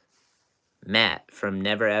 Matt from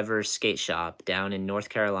Never Ever Skate Shop down in North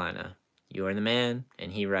Carolina. You are the man.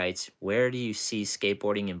 And he writes, "Where do you see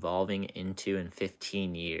skateboarding evolving into in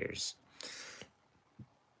 15 years?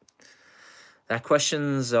 That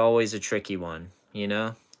question's always a tricky one, you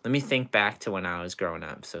know? Let me think back to when I was growing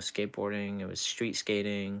up. So skateboarding, it was street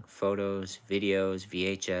skating, photos, videos,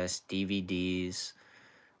 VHS, DVDs,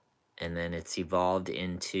 and then it's evolved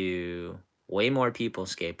into way more people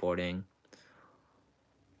skateboarding.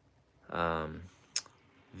 Um,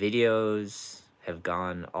 Videos have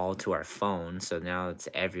gone all to our phone, so now it's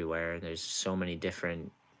everywhere. There's so many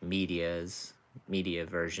different media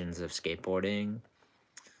versions of skateboarding.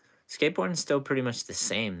 Skateboarding's still pretty much the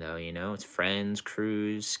same though, you know? It's friends,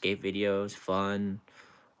 crews, skate videos, fun,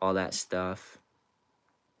 all that stuff.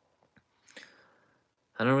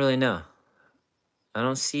 I don't really know. I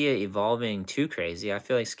don't see it evolving too crazy. I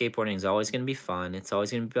feel like skateboarding is always going to be fun. It's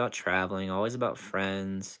always going to be about traveling, always about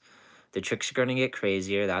friends. The tricks are going to get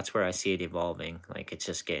crazier. That's where I see it evolving. Like it's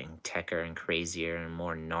just getting techer and crazier and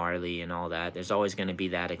more gnarly and all that. There's always going to be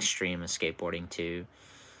that extreme of skateboarding too.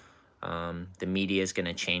 The media is going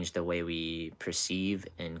to change the way we perceive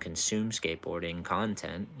and consume skateboarding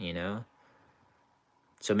content, you know?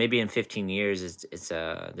 So maybe in 15 years,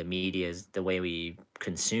 the media is the way we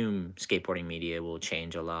consume skateboarding media will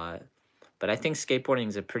change a lot. But I think skateboarding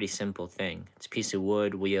is a pretty simple thing. It's a piece of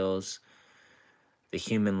wood, wheels, the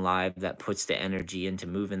human live that puts the energy into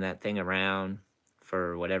moving that thing around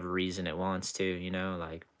for whatever reason it wants to, you know,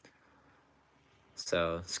 like.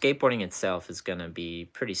 So skateboarding itself is gonna be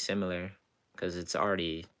pretty similar because it's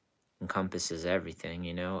already encompasses everything,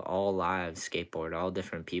 you know, all lives skateboard, all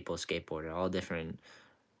different people skateboard, all different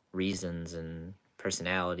reasons and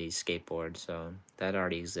personalities skateboard. So that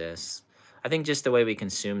already exists. I think just the way we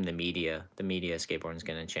consume the media skateboarding is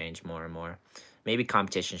going to change more and more. Maybe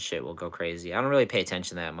competition shit will go crazy. I don't really pay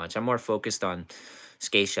attention that much. I'm more focused on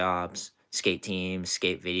skate shops, skate teams,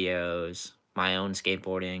 skate videos, my own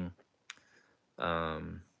skateboarding.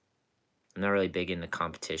 um I'm not really big into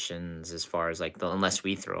competitions as far as like unless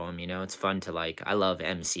we throw them, you know. It's fun to like, I love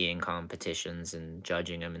emceeing competitions and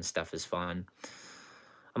judging them and stuff is fun.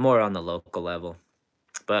 I'm more on the local level,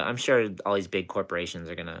 but I'm sure all these big corporations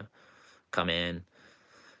are gonna come in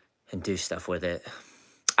and do stuff with it.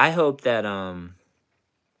 I hope that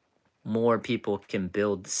more people can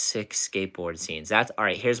build sick skateboard scenes. That's all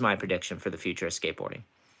right. Here's my prediction for the future of skateboarding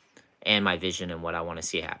and my vision and what I want to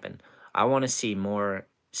see happen. I want to see more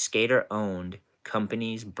skater owned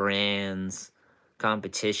companies, brands,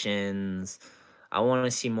 competitions. I want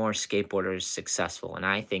to see more skateboarders successful, and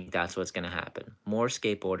I think that's what's going to happen. More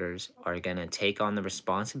skateboarders are going to take on the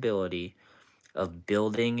responsibility of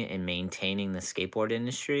building and maintaining the skateboard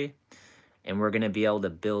industry, and we're going to be able to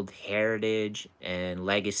build heritage and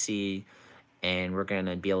legacy, and we're going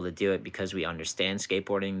to be able to do it because we understand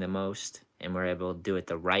skateboarding the most, and we're able to do it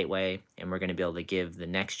the right way, and we're going to be able to give the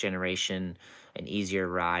next generation an easier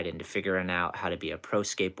ride into figuring out how to be a pro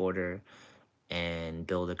skateboarder and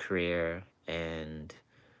build a career, and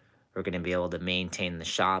we're going to be able to maintain the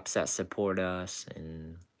shops that support us,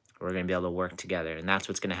 and we're going to be able to work together. And that's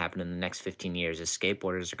what's going to happen in the next 15 years is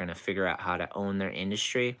skateboarders are going to figure out how to own their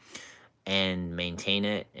industry and maintain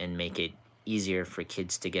it and make it easier for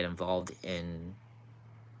kids to get involved in,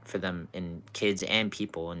 for them, and kids and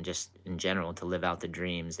people and just in general to live out the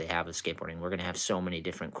dreams they have of skateboarding. We're going to have so many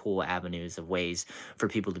different cool avenues of ways for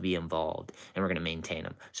people to be involved, and we're going to maintain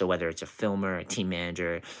them. So whether it's a filmer, a team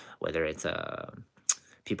manager, whether it's a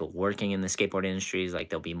people working in the skateboard industries, like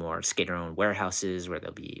there'll be more skater-owned warehouses where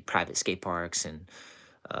there'll be private skate parks and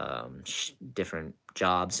different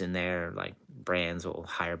jobs in there. Like brands will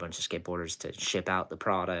hire a bunch of skateboarders to ship out the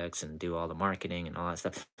products and do all the marketing and all that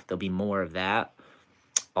stuff. There'll be more of that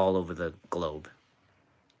all over the globe,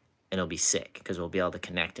 and it'll be sick because we'll be able to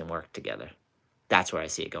connect and work together. That's where I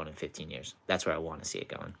see it going in 15 years. That's where I want to see it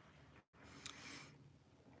going.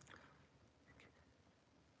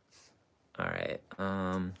 All right.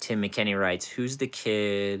 Tim McKinney writes, who's the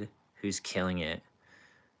kid who's killing it?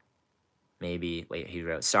 Maybe, wait, he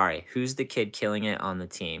wrote, sorry, who's the kid killing it on the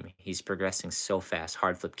team? He's progressing so fast.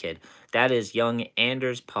 Hard flip kid. That is young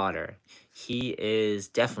Anders Potter. He is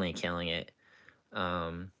definitely killing it.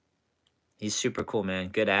 He's super cool, man.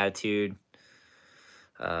 Good attitude.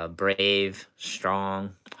 Brave,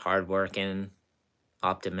 strong, hardworking,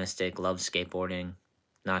 optimistic, loves skateboarding,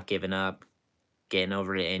 not giving up, getting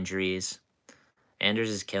over the injuries. Anders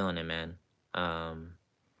is killing it, man.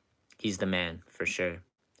 He's the man for sure.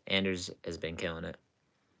 Anders has been killing it.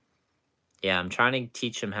 Yeah, I'm trying to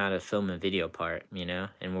teach him how to film a video part, you know,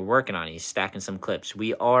 and we're working on it. He's stacking some clips.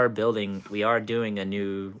 We are doing a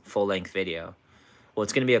new full-length video. Well,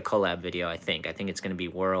 it's going to be a collab video, I think. I think it's going to be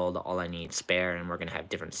World, All I Need, Spare, and we're going to have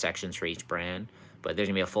different sections for each brand. But there's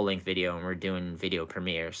going to be a full-length video, and we're doing video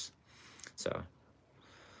premieres. So,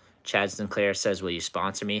 Chad Sinclair says, will you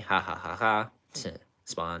sponsor me? Ha, ha, ha, ha.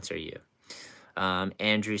 Sponsor you.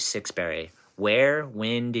 Andrew Sixberry. Where,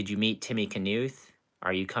 when did you meet Timmy Knuth?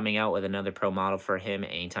 Are you coming out with another pro model for him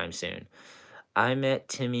anytime soon? I met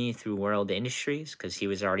Timmy through World Industries because he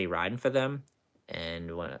was already riding for them,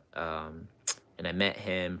 and and I met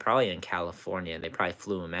him probably in California. They probably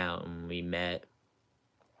flew him out, and we met.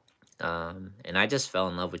 And I just fell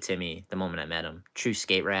in love with Timmy the moment I met him. True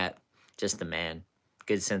skate rat, just the man.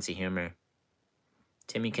 Good sense of humor.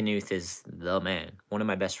 Timmy Knuth is the man. One of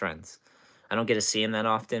my best friends. I don't get to see him that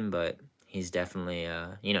often, but he's definitely,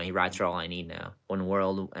 he rides for All I Need now. When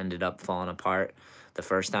World ended up falling apart the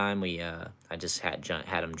first time, I just had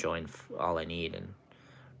him join All I Need and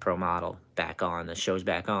pro model back on. The show's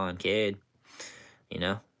back on, kid.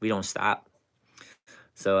 We don't stop.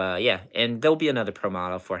 So, yeah, and there'll be another pro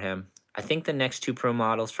model for him. I think the next two pro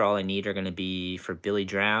models for All I Need are going to be for Billy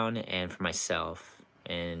Drown and for myself.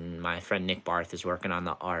 And my friend Nick Barth is working on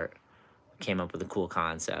the art. Came up with a cool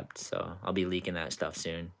concept, so I'll be leaking that stuff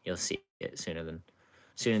soon. You'll see it sooner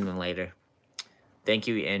than later. Thank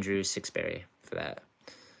you, Andrew Sixberry, for that.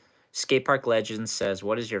 Skate Park Legends says,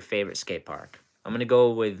 what is your favorite skate park? I'm going to go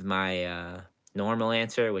with my normal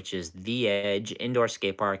answer, which is The Edge Indoor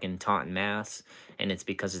Skate Park in Taunton, Mass. And it's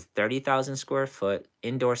because it's 30,000 square foot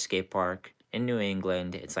indoor skate park in New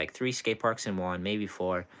England. It's like 3 skate parks in one, maybe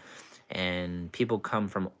 4. And people come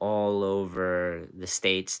from all over the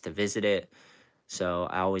states to visit it. So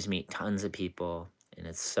I always meet tons of people, and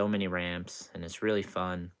it's so many ramps, and it's really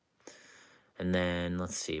fun. And then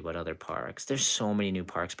let's see what other parks. There's so many new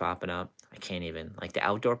parks popping up. I can't even, like the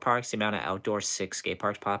outdoor parks, the amount of outdoor 6 skate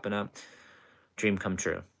parks popping up, dream come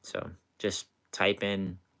true. So just type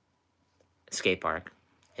in skate park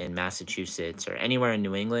in Massachusetts or anywhere in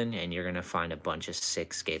New England, and you're gonna find a bunch of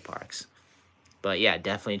 6 skate parks. But yeah,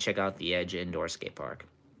 definitely check out the Edge Indoor Skate Park.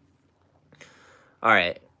 All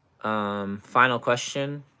right, final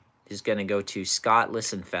question is gonna go to Scott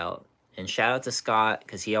Listenfeld. And shout out to Scott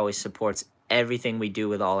because he always supports everything we do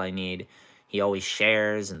with All I Need. He always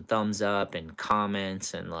shares and thumbs up and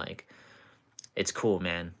comments, and like, it's cool,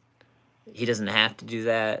 man. He doesn't have to do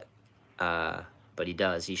that, but he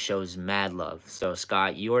does. He shows mad love. So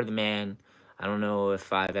Scott, you are the man. I don't know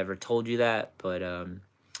if I've ever told you that, but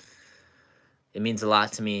it means a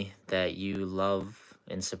lot to me that you love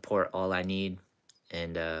and support All I Need,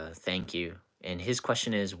 and thank you. And his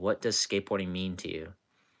question is, what does skateboarding mean to you?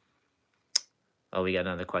 Oh, we got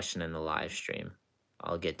another question in the live stream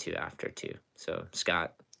I'll get to after too. So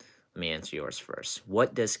Scott, let me answer yours first.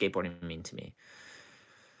 What does skateboarding mean to me?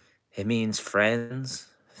 It means friends,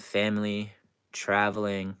 family,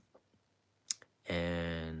 traveling,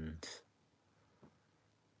 and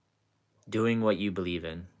doing what you believe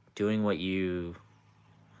in,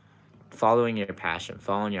 following your passion,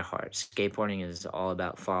 following your heart. Skateboarding is all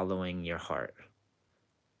about following your heart.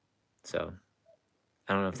 So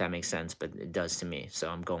I don't know if that makes sense, but it does to me. So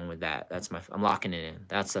I'm going with that. I'm locking it in.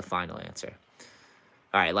 That's the final answer.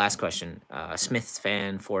 All right, last question. Smith's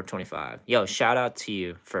fan 425. Yo, shout out to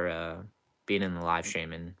you for being in the live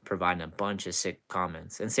stream and providing a bunch of sick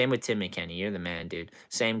comments. And same with Tim McKenney. You're the man, dude.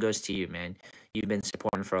 Same goes to you, man. You've been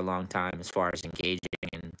supporting for a long time as far as engaging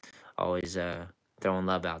and always throwing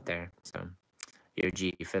love out there. So you're a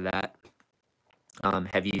G for that.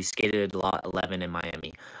 Have you skated Lot 11 in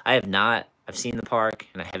Miami? I have not. I've seen the park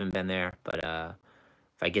and I haven't been there, but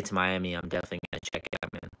if I get to Miami, I'm definitely gonna check it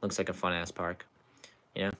out, man. Looks like a fun ass park.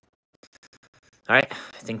 All right,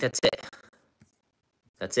 I think that's it.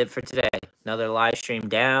 That's it for today. Another live stream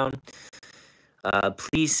down.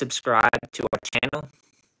 Please subscribe to our channel.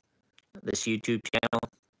 This YouTube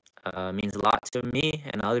channel means a lot to me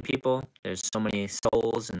and other people. There's so many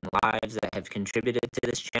souls and lives that have contributed to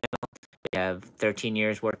this channel. We have 13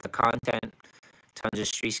 years worth of content, tons of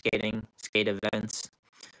street skating, skate events.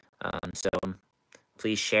 So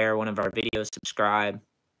please share one of our videos, subscribe.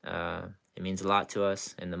 It means a lot to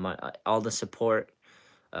us, and all the support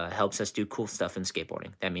helps us do cool stuff in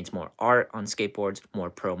skateboarding. That means more art on skateboards, more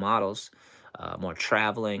pro models, more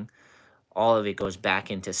traveling. All of it goes back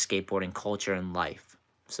into skateboarding culture and life.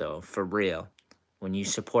 So for real, when you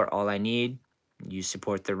support All I Need, you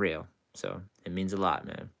support the real. So it means a lot,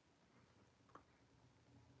 man.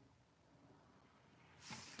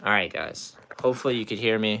 All right, guys. Hopefully you could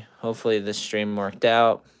hear me. Hopefully this stream worked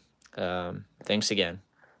out. Thanks again.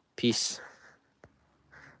 Peace.